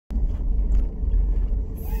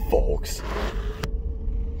folks.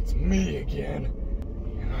 It's me again.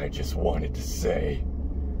 And I just wanted to say,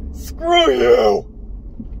 screw you!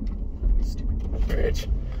 Stupid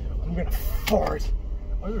bitch. I'm gonna fart.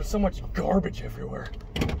 Why is there so much garbage everywhere?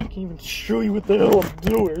 I can't even show you what the hell I'm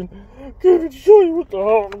doing. I can't even show you what the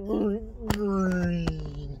hell I'm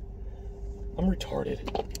doing. I'm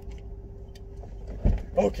retarded.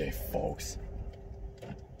 Okay, folks.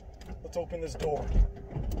 Let's open this door.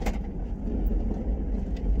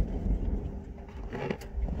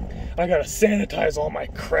 I gotta sanitize all my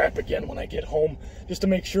crap again when I get home, just to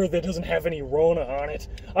make sure that it doesn't have any Rona on it.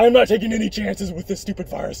 I'm not taking any chances with this stupid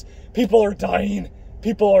virus. People are dying.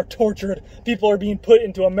 People are tortured. People are being put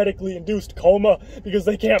into a medically induced coma because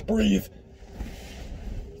they can't breathe.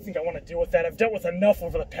 You think I want to deal with that? I've dealt with enough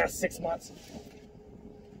over the past 6 months.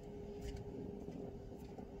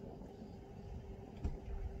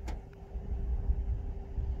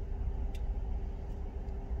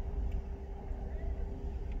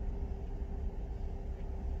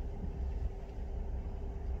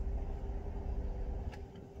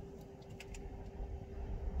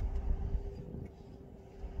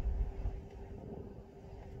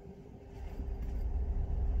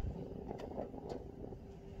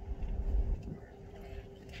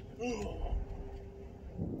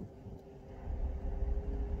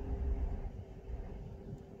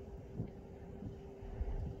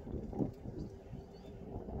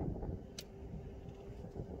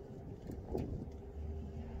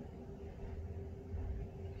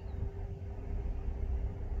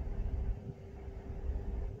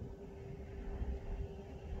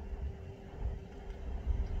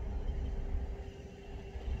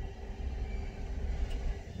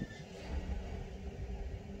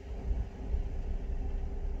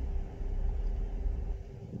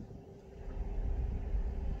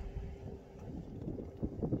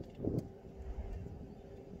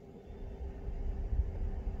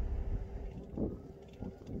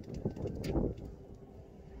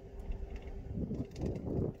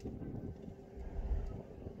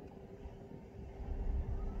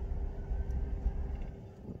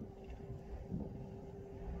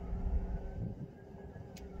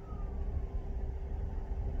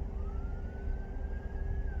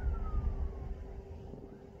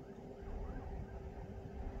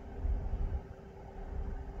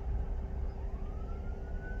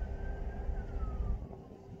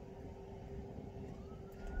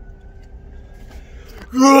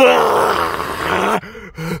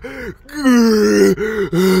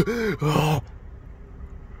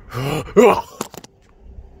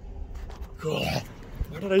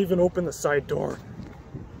 Why did I even open the side door?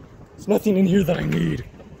 There's nothing in here that I need.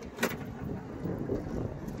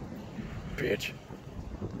 Bitch.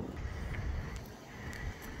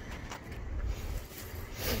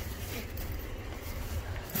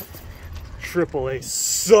 AAA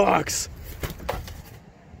sucks.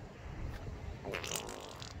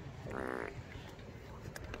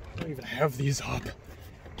 I don't even have these up.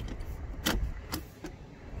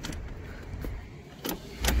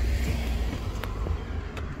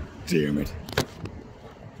 Damn it.